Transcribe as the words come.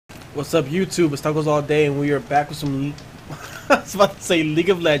What's up, YouTube? It's Tacos All Day, and we are back with some. I was about to say League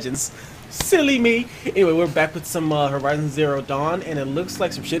of Legends. Silly me. Anyway, we're back with some Horizon Zero Dawn, and it looks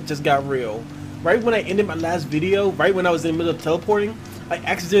like some shit just got real. Right when I ended my last video, right when I was in the middle of teleporting, I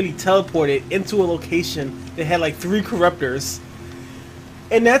accidentally teleported into a location that had like 3 corruptors.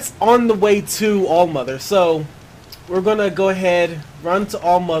 And that's on the way to Allmother. So, we're gonna go ahead, run to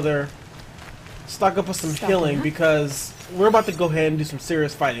Allmother, stock up on some healing, because we're about to go ahead and do some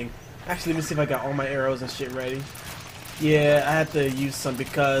serious fighting. Actually, let me see if I got all my arrows and shit ready. Yeah, I had to use some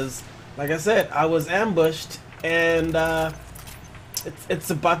because, like I said, I was ambushed, and it's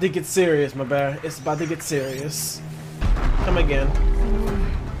about to get serious, my bear. It's about to get serious. Come again.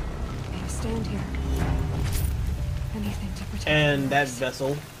 Stand here. Anything to protect. And that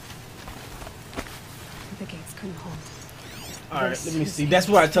vessel. The gates couldn't hold. Alright, let me see. That's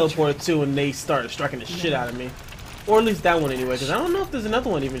where I teleported to, and they started striking the shit out of me. Or at least that one anyway, because I don't know if there's another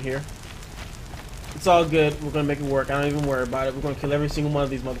one even here. It's all good. We're going to make it work. I don't even worry about it. We're going to kill every single one of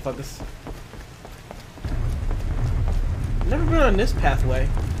these motherfuckers. Never been on this pathway.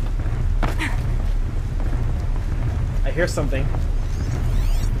 I hear something.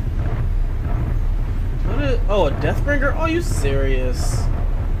 What is... Oh, a Deathbringer? Oh, you serious?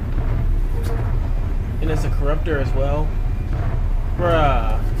 And it's a Corruptor as well?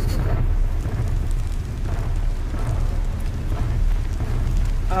 Bruh.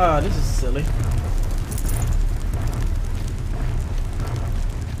 Ah, this is silly.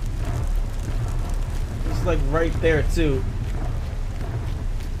 It's like right there too.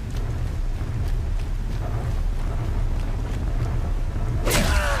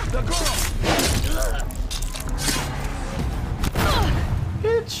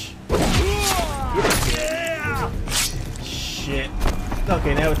 Bitch. Shit.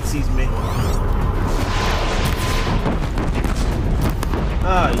 Okay, now it sees me.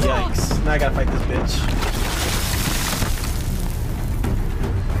 Ah, yikes. Now I gotta fight this bitch.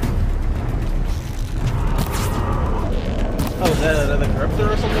 Oh, is that another Corruptor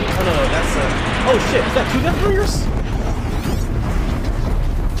or something? Oh, no, that's a... Oh, shit. Is that 2 Deathbringers?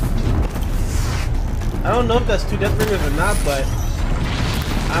 I don't know if that's 2 Deathbringers or not, but...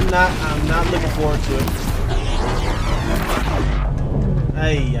 I'm not looking forward to it.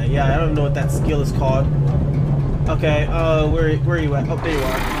 Ay, I don't know what that skill is called. Okay, where are you at? Oh, there you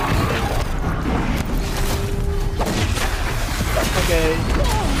are. Okay.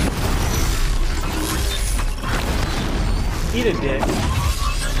 Eat a dick.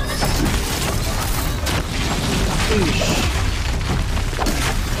 Oosh.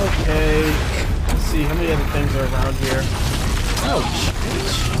 Okay. Let's see, how many other things are around here? Ouch.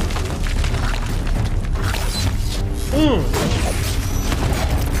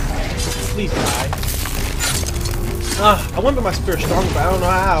 Please die. I wonder my spear's strong, but I don't know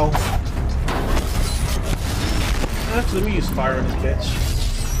how. Actually, let me use fire on this bitch.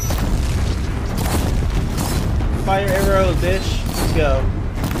 Fire arrow, bitch. Let's go.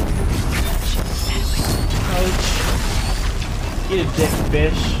 Ouch. Eat a dick,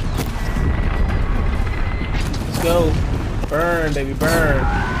 bitch. Let's go. Burn, baby, burn.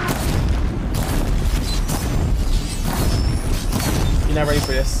 You're not ready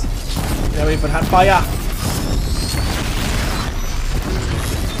for this. You're not ready for the hot fire.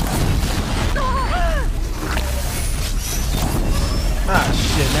 Ah,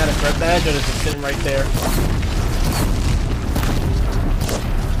 shit, now the badger is just sitting right there.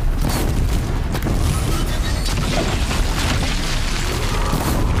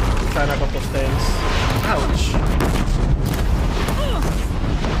 Try to knock off those things. Ouch.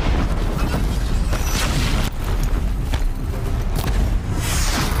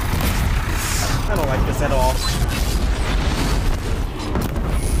 I don't like this at all.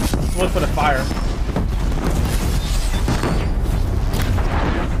 Let's look for the fire.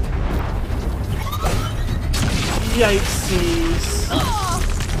 Yikesies.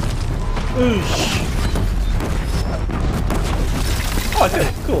 Oosh. Oh, I did it.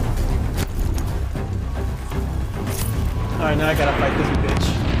 Cool. Alright, now I gotta fight this bitch.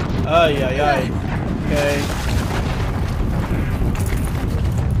 Ay. Okay.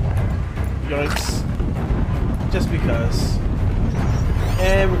 Yikes. Just because.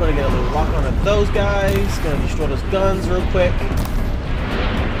 And we're gonna get a little lock on at those guys. Gonna destroy those guns real quick.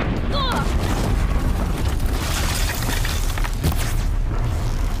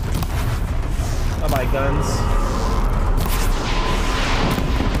 Bye-bye, guns.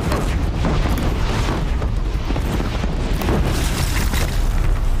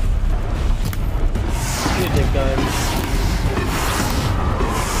 Good dick guns.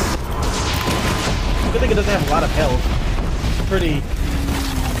 Good thing it doesn't have a lot of health. Pretty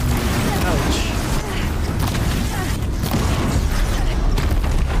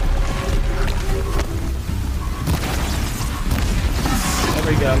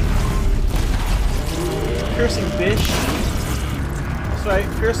That's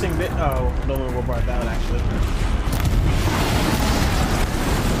right, piercing bit. Oh, no one will about that one actually.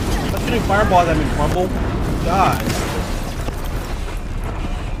 Stop shooting fireballs at me, Crumble. God.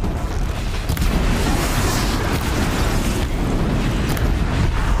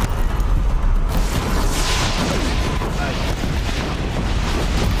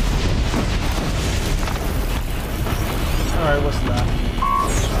 Alright, what's left?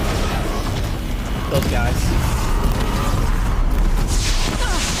 Those guys.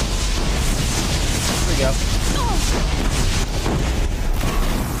 Here we go.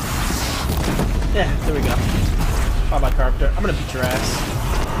 Yeah, there we go. Bye-bye, character. I'm gonna beat your ass.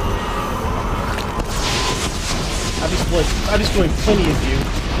 I've destroyed plenty of you.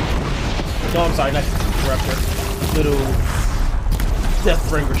 No, I'm sorry, not Raptor. Little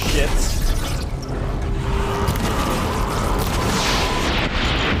Deathbringer shits.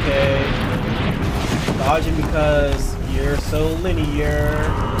 Okay. Dodging because you're so linear.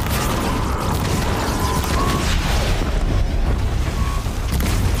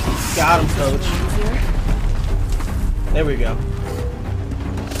 Got him, coach. There we go.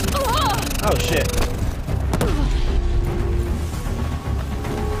 Oh shit.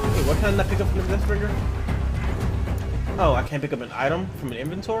 Wait, what can I not pick up from the Deathbringer? Oh, I can't pick up an item from an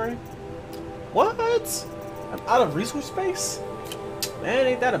inventory? What? I'm out of resource space? Man,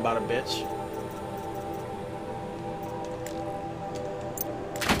 ain't that about a bitch.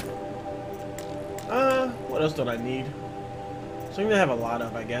 What else don't I need? So I'm gonna have a lot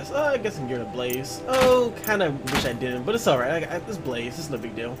of, I guess. I guess I can get a blaze. Oh, kind of wish I didn't, but it's alright. This blaze, it's no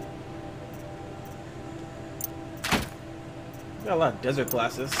big deal. Got a lot of desert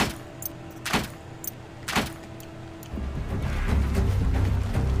glasses.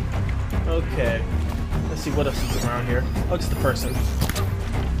 Okay. Let's see what else is around here. Oh, just the person.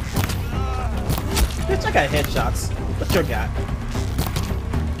 Bitch, I got headshots. What's your got?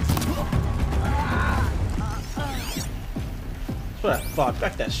 That's what I thought.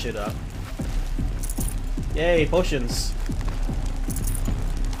 Back that shit up. Yay, potions.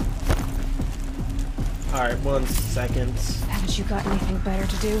 Alright, 1 second. Haven't you got anything better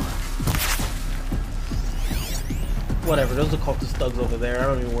to do? Whatever, those are cultist thugs over there. I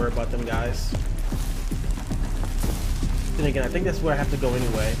don't even worry about them guys. Then again, I think that's where I have to go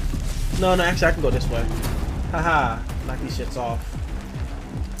anyway. No, actually I can go this way. Haha, knock these shits off.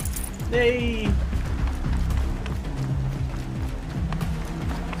 Yay!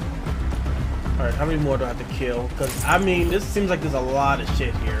 Alright, how many more do I have to kill? Because, I mean, this seems like there's a lot of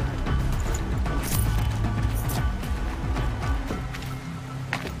shit here.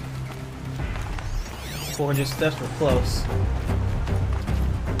 $400 steps, we're close.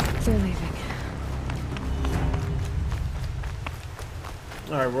 They're leaving.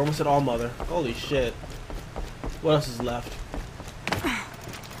 Alright, we're almost at All Mother. Holy shit. What else is left?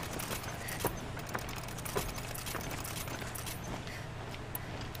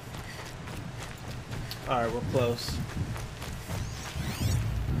 Alright, we're close.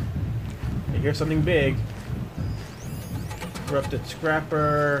 I hear something big. Corrupted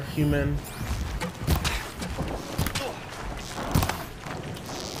Scrapper, human.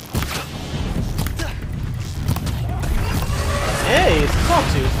 Hey, it's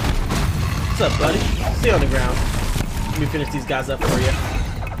Sawtooth. What's up, buddy? Stay on the ground. Let me finish these guys up for you.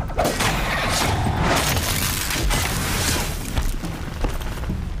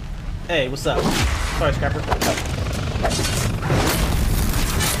 Hey, what's up? Sorry, Scrapper.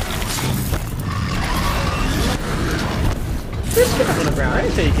 Just get up on the ground. I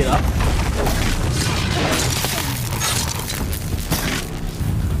didn't say you get up.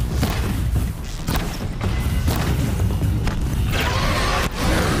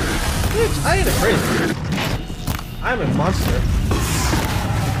 Bitch, I ain't afraid of you. I'm a monster.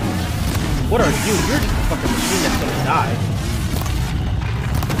 What are you? You're just a fucking machine that's gonna die.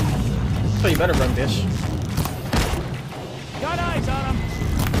 So you better run, bitch. Got eyes on him.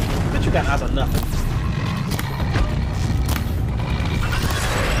 Bitch, you got eyes on nothing.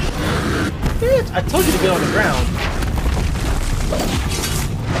 Bitch, I told you to get on the ground.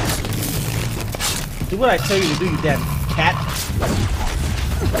 Do what I tell you to do, you damn cat.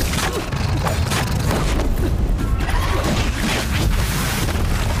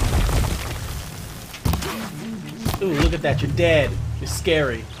 Ooh, look at that, you're dead. You're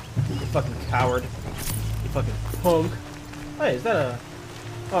scary. You fucking coward. You fucking punk. Hey, is that a...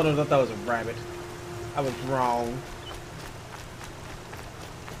 Oh no, I thought that was a rabbit. I was wrong.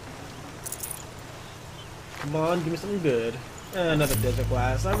 Come on, give me something good. Another desert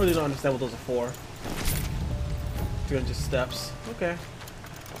glass. I really don't understand what those are for. 300 steps. Okay.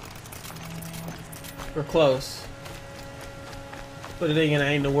 We're close. But then again,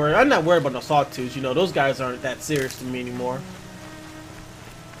 I ain't no worried. I'm not worried about no sawtooths. You know, those guys aren't that serious to me anymore.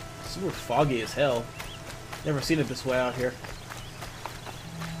 Super foggy as hell. Never seen it this way out here.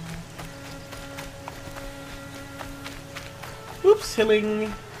 Oops,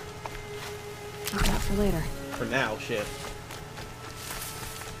 healing. Look out for later. For now, shit.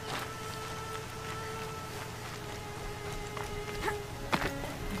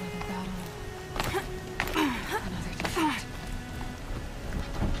 Another battle. Another defeat.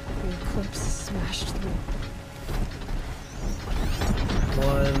 The eclipse is smashed through.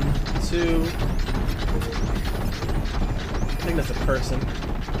 1, 2. I think that's a person.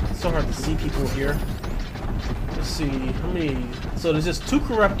 It's so hard to see people here. Let's see, how many? So there's just 2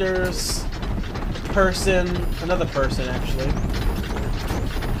 corruptors, a person, another person actually.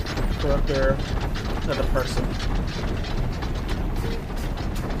 Corruptor, another person.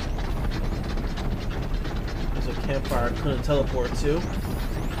 There's a campfire I couldn't teleport to.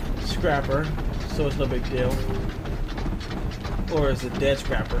 Scrapper, so it's no big deal. Or is it dead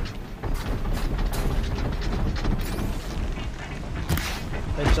scrapper?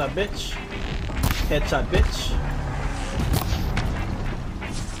 Headshot bitch. Headshot bitch.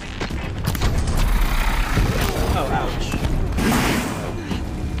 Oh, ouch.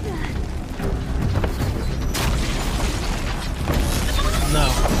 No.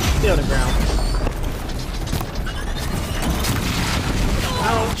 Stay on the ground.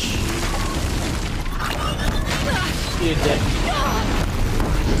 Ouch. You're dead.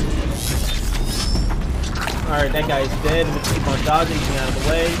 Alright, that guy's dead. Let's keep on dodging, getting out of the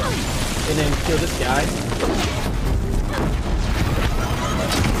way. And then kill this guy.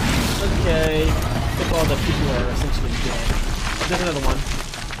 Okay. I think all the people are essentially dead. There's another one.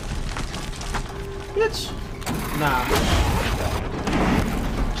 Bitch! Nah.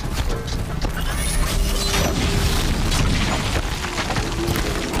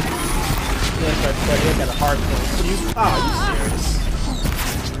 Yeah, that's right, buddy. I got a hard point. You? Oh, are you serious?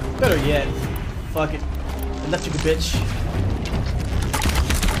 Better yet. Fuck it. Electric bitch.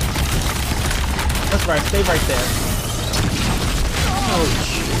 That's right, stay right there.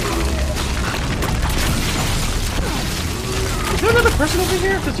 Ouch. Is there another person over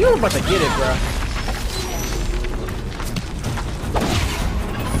here? Because you were about to get it, bruh.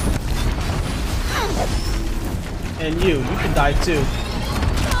 And you can die too.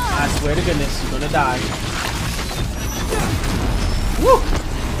 I swear to goodness, you're gonna die. Woo!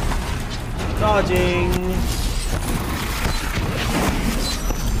 Dodging.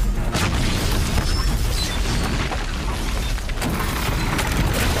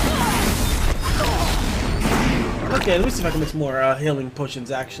 Okay, let me see if I can make some more healing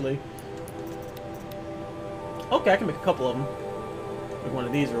potions, actually. Okay, I can make a couple of them. Make one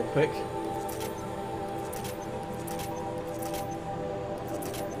of these real quick.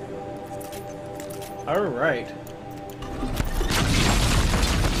 Alright.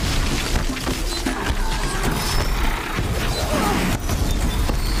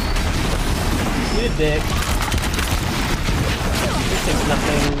 Eat a dick. This takes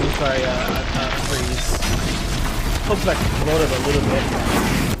nothing. Sorry, freeze. Hopes I can float it a little bit.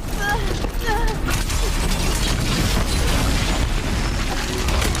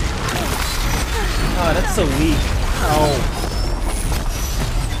 Oh, that's so weak. Oh.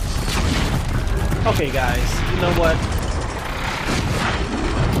 Okay, guys. You know what?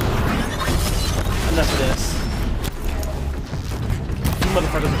 Enough of this. You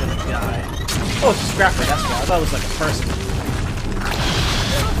motherfuckers are gonna die. Oh, it's a scrapper. That's why. I thought it was like a person.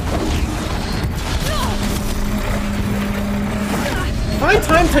 Find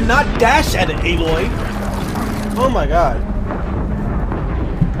time to not dash at it, Aloy! Oh my god.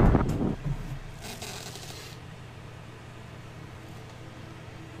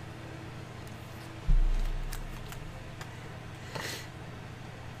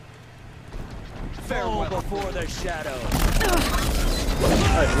 Farewell before the shadow.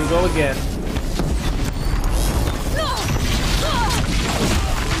 Alright, here we go again.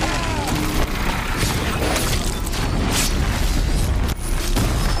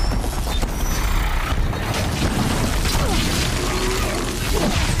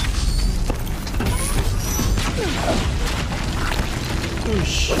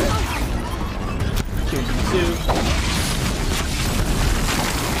 Whoosh. Here's you two.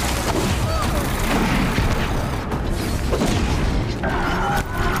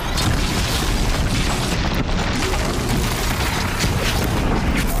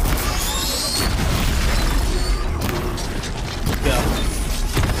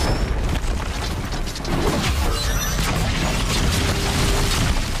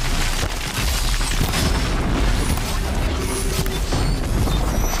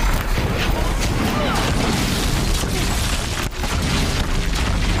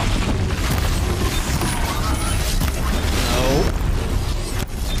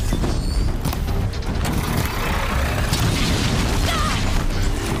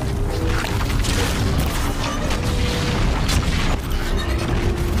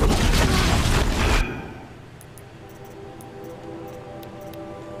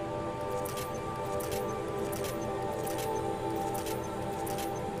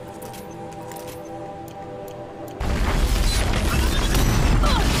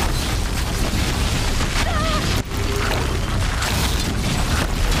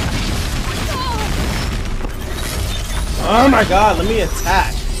 my god, let me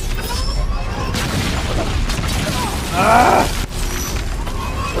attack. Ah!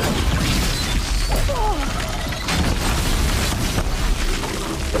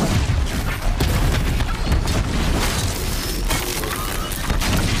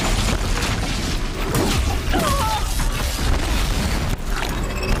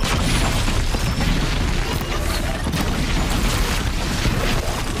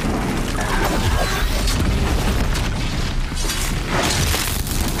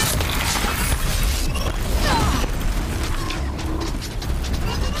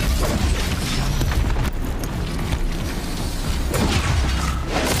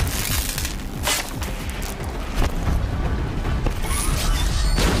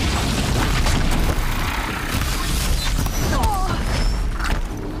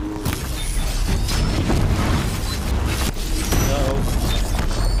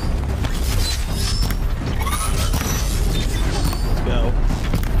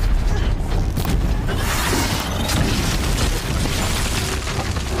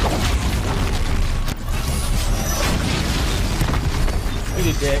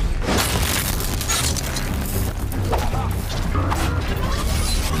 Dick.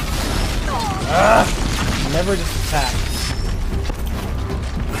 Never just attack.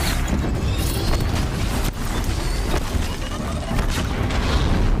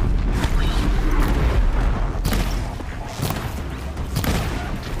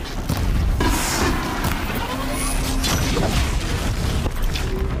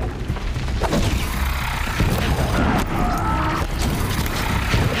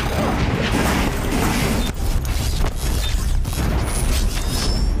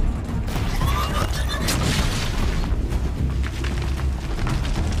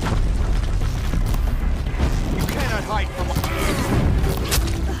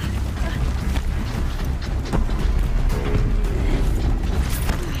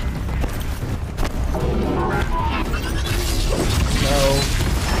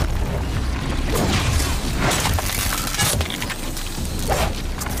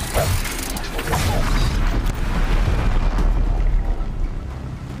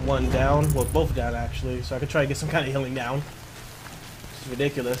 One down, well both down actually, so I could try to get some kind of healing down. It's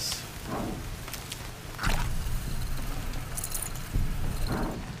ridiculous.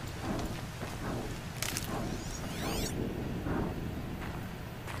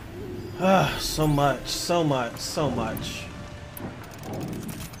 So much, so much, so much.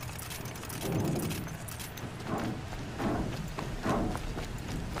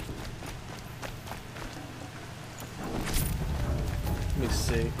 Let me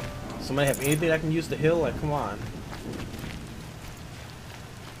see. Somebody have anything I can use to heal? Like, come on.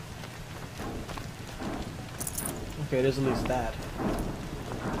 Okay, there's at least that.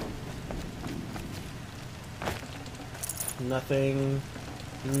 Nothing.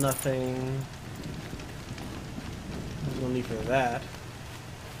 Nothing. There's no need for that.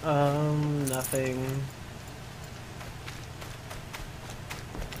 Nothing.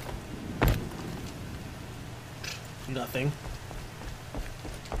 Nothing.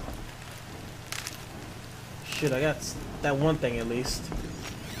 Shit, I got that one thing at least.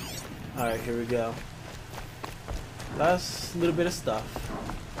 Alright, here we go. Last little bit of stuff.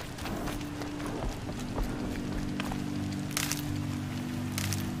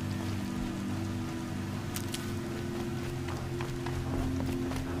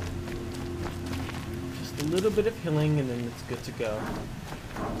 Just a little bit of healing and then it's good to go.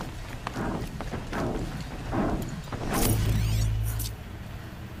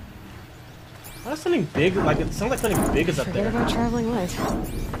 That's something big, like it sounds like something big is up there. Forget about traveling light.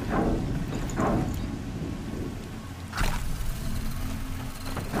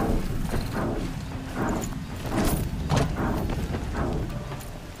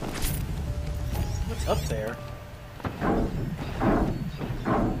 What's up there?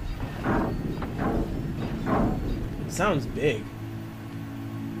 It sounds big.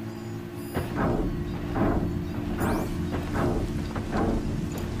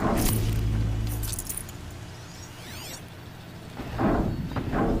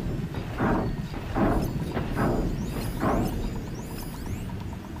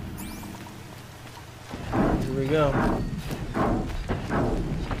 Here we go.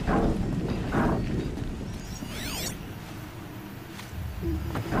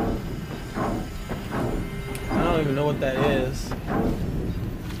 I don't even know what that is.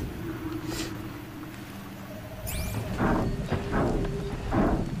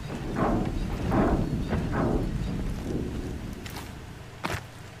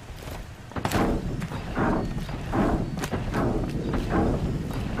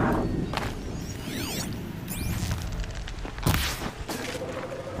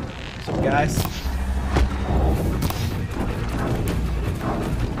 guys.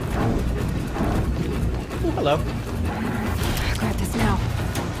 Ooh, hello. Grab this now.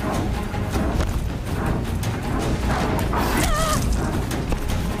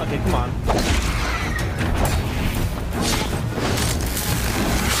 Okay, come on.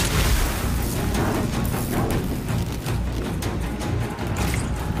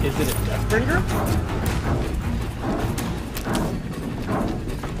 Is it a Deathbringer?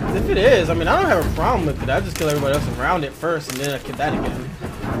 If it is, I mean, I don't have a problem with it. I just kill everybody else around it first, and then I kill that again.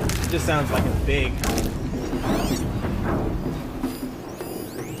 It just sounds like it's big.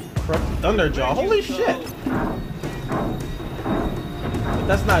 Corrupt Thunderjaw. Holy shit! But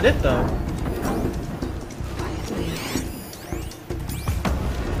that's not it, though.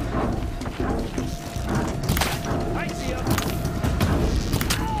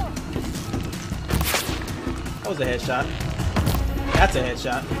 That was a headshot. That's a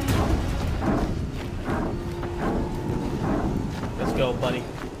headshot. Let's go, buddy.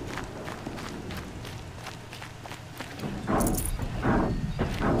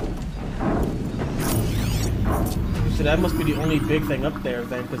 So that must be the only big thing up there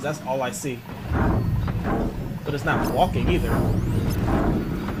then, because that's all I see. But it's not walking either.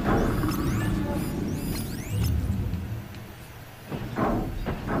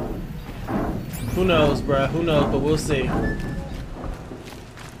 Who knows, bruh? Who knows? But we'll see.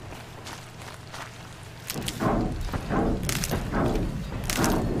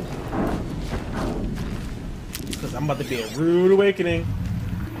 Because I'm about to be a rude awakening.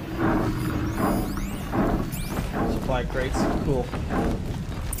 Supply crates. Cool.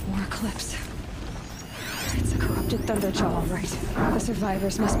 More clips. It's a corrupted Thunderjaw, all right. The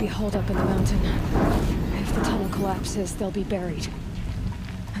survivors must be holed up in the mountain. If the tunnel collapses, they'll be buried.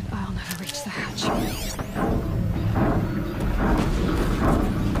 And I'll never reach the hatch.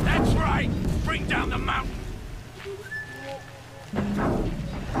 That's right! Bring down the mountain!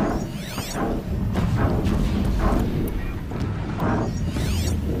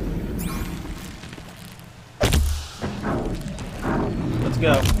 Let's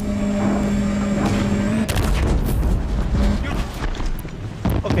go.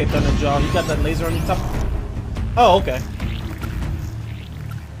 Okay, Thunderjaw, you got that laser on your top? Oh, okay.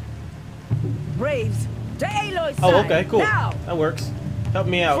 Braves, to Aloy's Oh, side. okay, cool. Now. That works. Help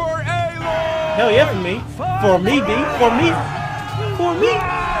me out. For Aloy! Hell yeah, for me. For me, B. For me. For me.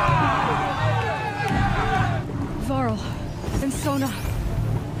 Varl and Sona,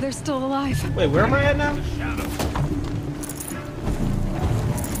 they're still alive. Wait, where am I at now?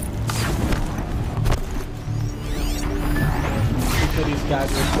 Kill these guys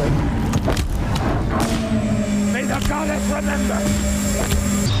real quick. May the goddess remember!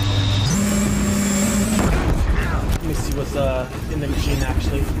 Let me see what's in the machine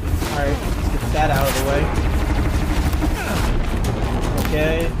actually. Alright, let's get that out of the way.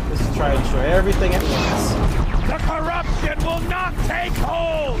 Okay, let's try to destroy everything at once. The corruption will not take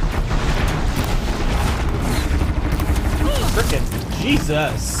hold! Frickin'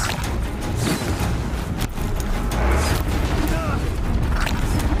 Jesus!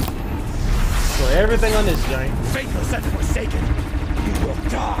 Destroy everything on this giant. Faithless and forsaken, you will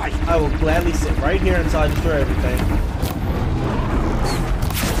die! I will gladly sit right here until I destroy everything.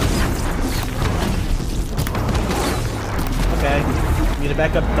 Okay, need to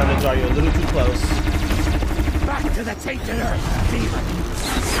back up, Thunderjaw. You're a little too close. Back to the tainted earth, demon!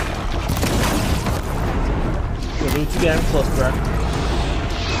 You're a little too damn close, bruh.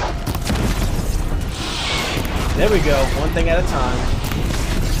 There we go, one thing at a time.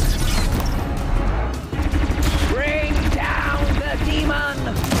 Bring down the demon!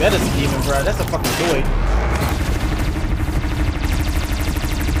 That is a demon, bruh. That's a fucking droid.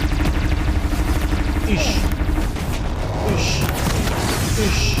 Ish. Ish.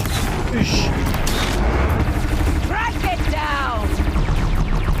 Ish. Ish. Track it down!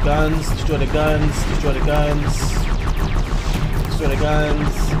 Guns, destroy the guns, destroy the guns. Destroy the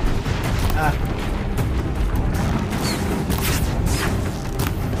guns. Ah.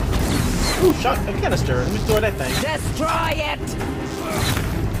 Ooh, shotgun canister. Let me destroy that thing. Destroy it!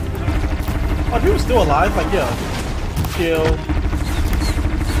 Oh, if he was still alive, like, yo. Kill.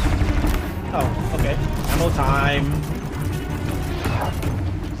 Oh, okay. Ammo time.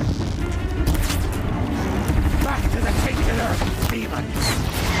 Back to the tainted earth, demon!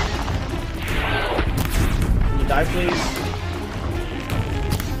 Can you die, please?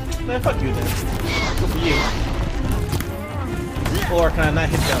 Man, fuck you then. Good for you. Or can I not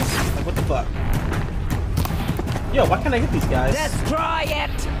hit them? Like, what the fuck? Yo, why can't I hit these guys? Destroy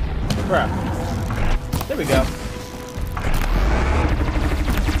it! Bruh. There we go.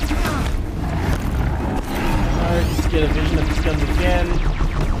 guns again.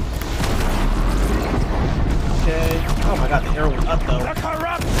 Okay. Oh my god, the arrow went up though. The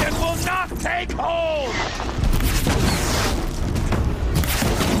corruption will not take hold!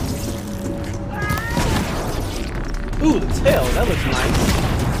 Ooh, the tail. That looks nice.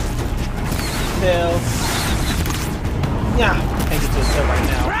 Tail. Yeah, can't get to his tail right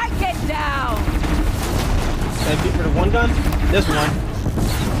now. Track it down! Can I get rid of one gun? This one.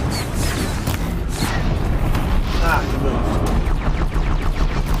 Ah, he moved.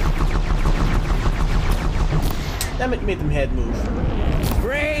 Damn it, made them head move.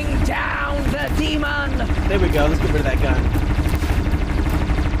 Bring down the demon! There we go. Let's get rid of that gun.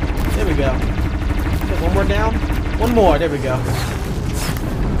 There we go. Okay, one more down. One more. There we go.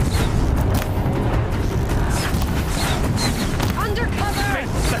 Undercover!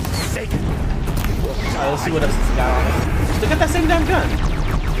 Alright, let's see what else this got on it. They got that same damn gun.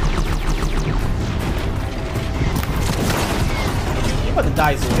 You're about to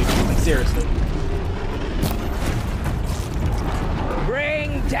die, Zoe. Like, seriously.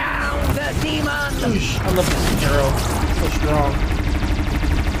 Bring down the demon! Oosh, I love this arrow. So strong.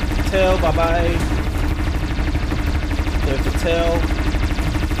 Tail, bye-bye. There's the tail.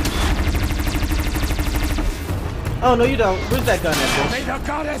 Oh, no, you don't. Where's that gun at, May the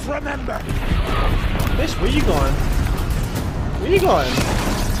goddess remember! Bitch, where you going? Where you going? I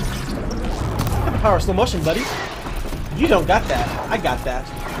have the power of slow motion, buddy. You don't got that. I got that.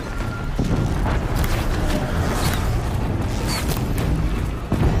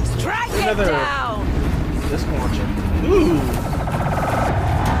 Track it Another- down! This launcher. Ooh.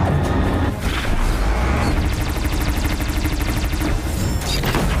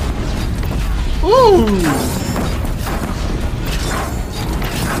 Ooh.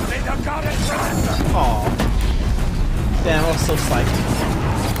 May the goddess remember! Aw. Damn, I was so psyched.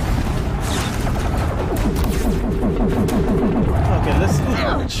 Okay, let's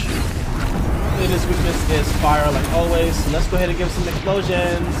ouch. His weakness is fire like always, so let's go ahead and give some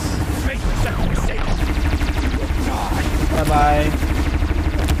explosions. Make the second mistake! Die! Bye bye.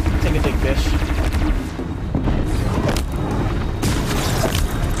 Take a dig, fish.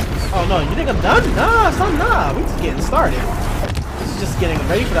 Oh no, you think I'm done? Nah, it's not nah. We're just getting started. This is just getting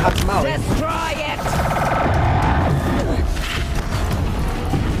ready for the hot tamale. Destroy it!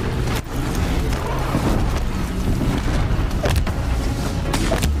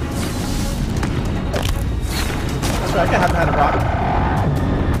 That's right, I can have had a rock.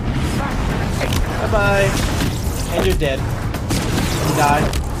 Bye bye. And you're dead. You die.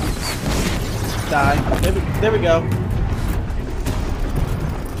 Die. There we go.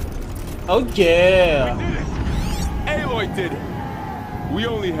 Oh yeah. We did it! Aloy did it! We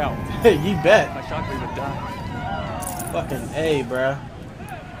only helped. Hey, you bet. I thought we would die. Fucking A, bruh.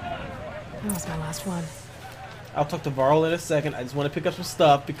 That was my last one. I'll talk to Varl in a second. I just want to pick up some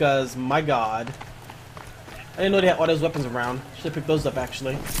stuff because, my god. I didn't know they had all those weapons around. Should have picked those up,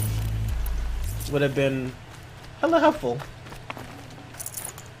 actually. Would have been hella helpful.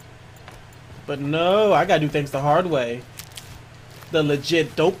 But no, I gotta do things the hard way. The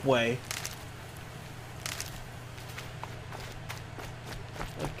legit dope way.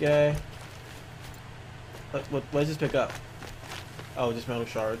 Okay. What did I just pick up? Oh, just metal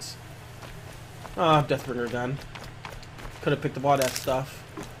shards. Ah, Deathbringer gun. Could have picked up all that stuff.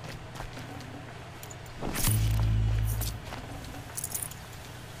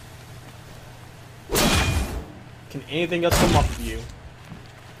 Can anything else come off of you?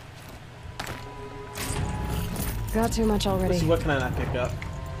 Got too much already. Let's see, what can I not pick up?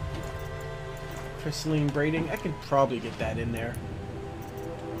 Crystalline braiding? I can probably get that in there.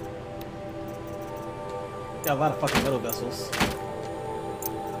 Got a lot of fucking metal vessels. I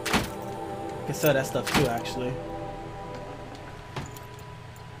can sell that stuff too, actually.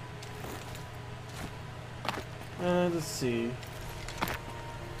 Let's see.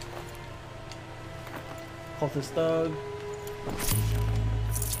 Cultist Thug.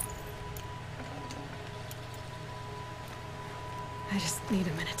 I just need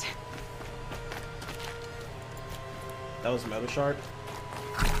a minute. That was a metal shard.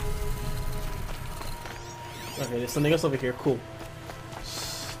 Okay, there's something else over here. Cool.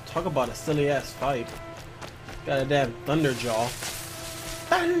 Talk about a silly ass fight. Got a damn Thunderjaw.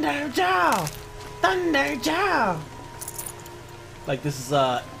 Thunderjaw! Thunderjaw! Like this is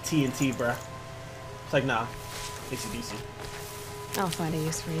TNT, bruh. It's like, nah. AC/DC. I'll find a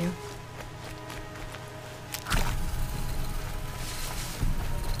use for you.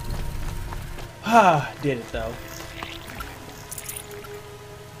 Ah, did it though.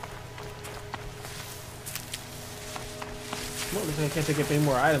 Well, looks like I can't pick up any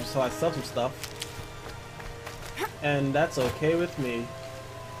more items until I sell some stuff. And that's okay with me.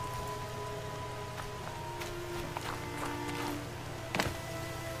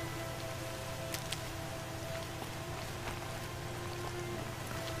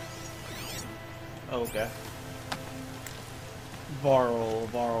 Okay. Varl.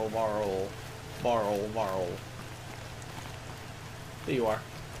 There you are.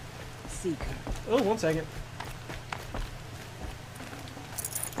 Seeker. Oh, 1 second.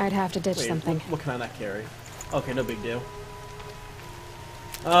 I'd have to ditch Wait, something. what can I not carry? Okay, no big deal.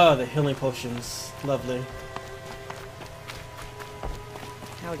 Oh, the healing potions. Lovely.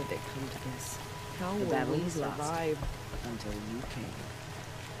 How did it come to this? How The will battle we was lost. survive? Until you came.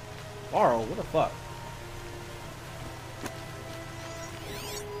 Varl, what the fuck?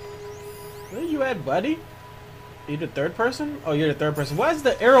 Where you at, buddy? You the third person? Oh, you're the third person. Why is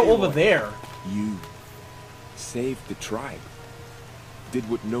the arrow over there? You saved the tribe. Did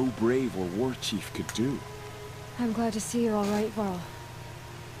what no brave or war chief could do. I'm glad to see you're alright, Varl.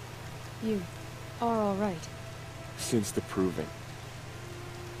 You are alright. Since the proving.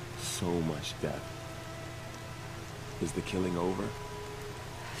 So much death. Is the killing over?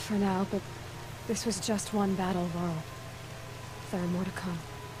 For now, but this was just one battle, Varl. There are more to come.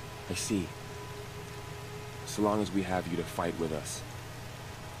 I see. So long as we have you to fight with us,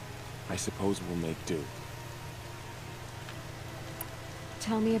 I suppose we'll make do.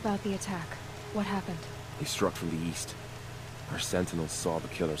 Tell me about the attack. What happened? They struck from the east. Our sentinels saw the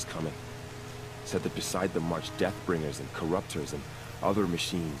killers coming. Said that beside them marched Deathbringers and Corruptors and other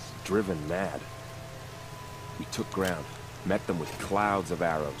machines, driven mad. We took ground, met them with clouds of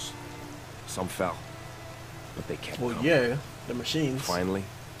arrows. Some fell, but they kept Well, coming. yeah, the machines. Finally,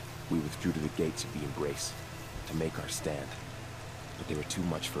 we withdrew to the gates of the Embrace to make our stand. But they were too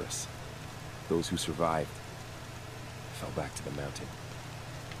much for us. Those who survived fell back to the mountain.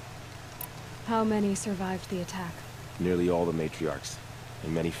 How many survived the attack? Nearly all the matriarchs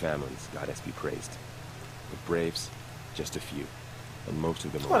and many families, goddess be praised. But braves, just a few, and most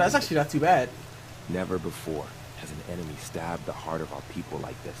of them Oh, that's wounded. actually not too bad. Never before has an enemy stabbed the heart of our people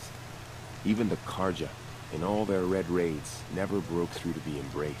like this. Even the Karja, in all their red raids, never broke through to the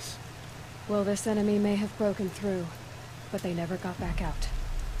Embrace. Well, this enemy may have broken through, but they never got back out.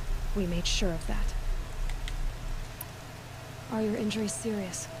 We made sure of that. Are your injuries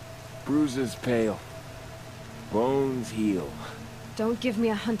serious? Bruises pale, bones heal. Don't give me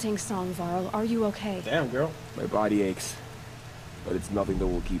a hunting song, Varl. Are you okay? Damn, girl. My body aches, but it's nothing that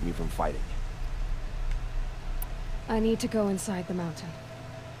will keep me from fighting. I need to go inside the mountain.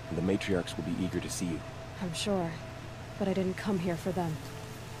 And the matriarchs will be eager to see you. I'm sure, but I didn't come here for them.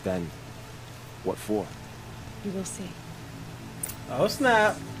 Then, what for? You will see. Oh,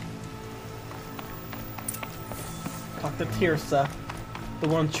 snap. Talk to Tirsa, the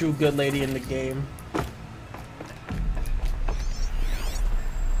one true good lady in the game.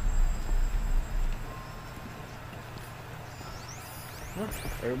 Huh,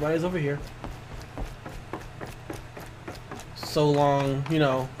 everybody's over here. So long, you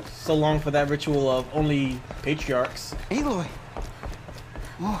know, so long for that ritual of only patriarchs. Aloy!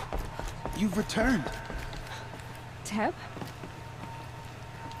 Oh, you've returned. Teb?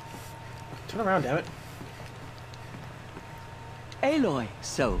 Turn around, damn it. Aloy,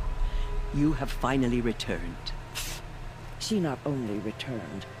 so you have finally returned. She not only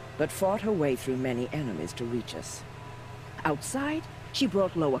returned, but fought her way through many enemies to reach us. Outside, she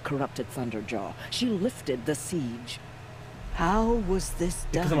brought low a corrupted Thunderjaw. She lifted the siege. How was this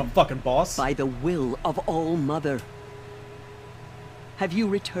Because I'm a done? fucking boss. By the will of All-Mother. Have you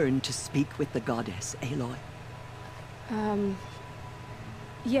returned to speak with the goddess, Aloy?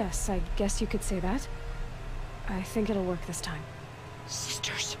 Yes, I guess you could say that. I think it'll work this time.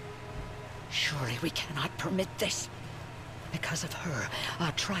 Sisters, surely we cannot permit this. Because of her,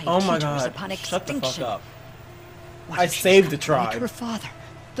 our tribe Oh my teeters god, upon shut the extinction. fuck up. What I if she's saved the come to meet tribe. her father,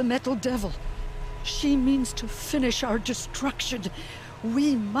 the Metal Devil. She means to finish our destruction.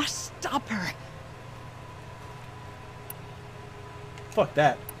 We must stop her. Fuck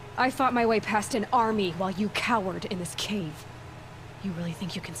that. I fought my way past an army while you cowered in this cave. You really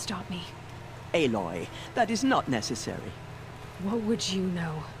think you can stop me? Aloy, that is not necessary. What would you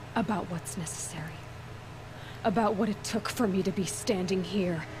know about what's necessary? About what it took for me to be standing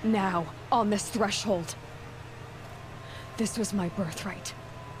here, now, on this threshold? This was my birthright.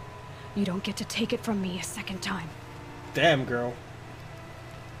 You don't get to take it from me a second time. Damn, girl.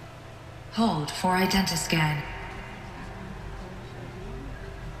 Hold for identiscan.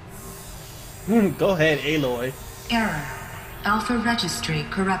 Go ahead, Aloy. Error. Alpha registry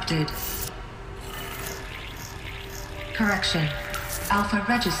corrupted. Correction. Alpha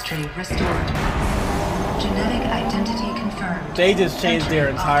registry restored. Genetic identity confirmed. They just changed their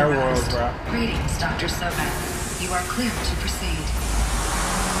Entry entire world, authorized. bro. Greetings, Dr. Soban. You are clear to proceed.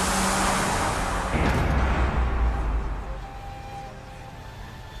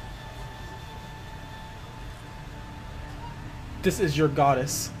 This is your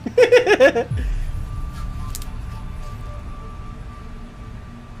goddess.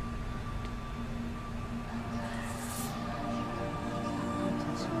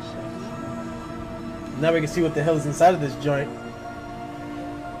 Now we can see what the hell is inside of this joint.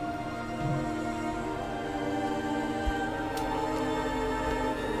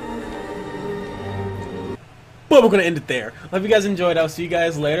 But we're gonna end it there. Hope you guys enjoyed. I'll see you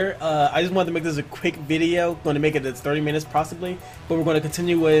guys later. I just wanted to make this a quick video. Going to make it 30 minutes possibly, but we're going to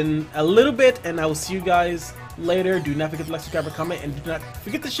continue in a little bit, and I will see you guys later. Do not forget to like, subscribe, or comment, and do not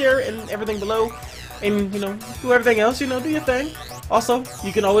forget to share and everything below. And, you know, do everything else, you know, do your thing. Also,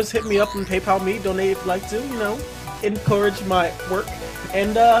 you can always hit me up and PayPal me, donate if you'd like to, you know, encourage my work.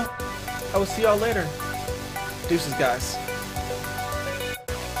 And I will see y'all later. Deuces, guys.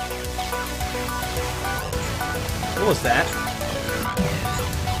 What was that?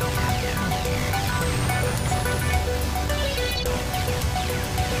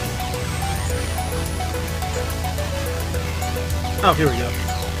 Oh, here we go.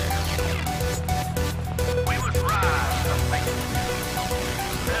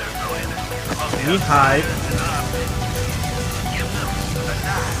 We hide.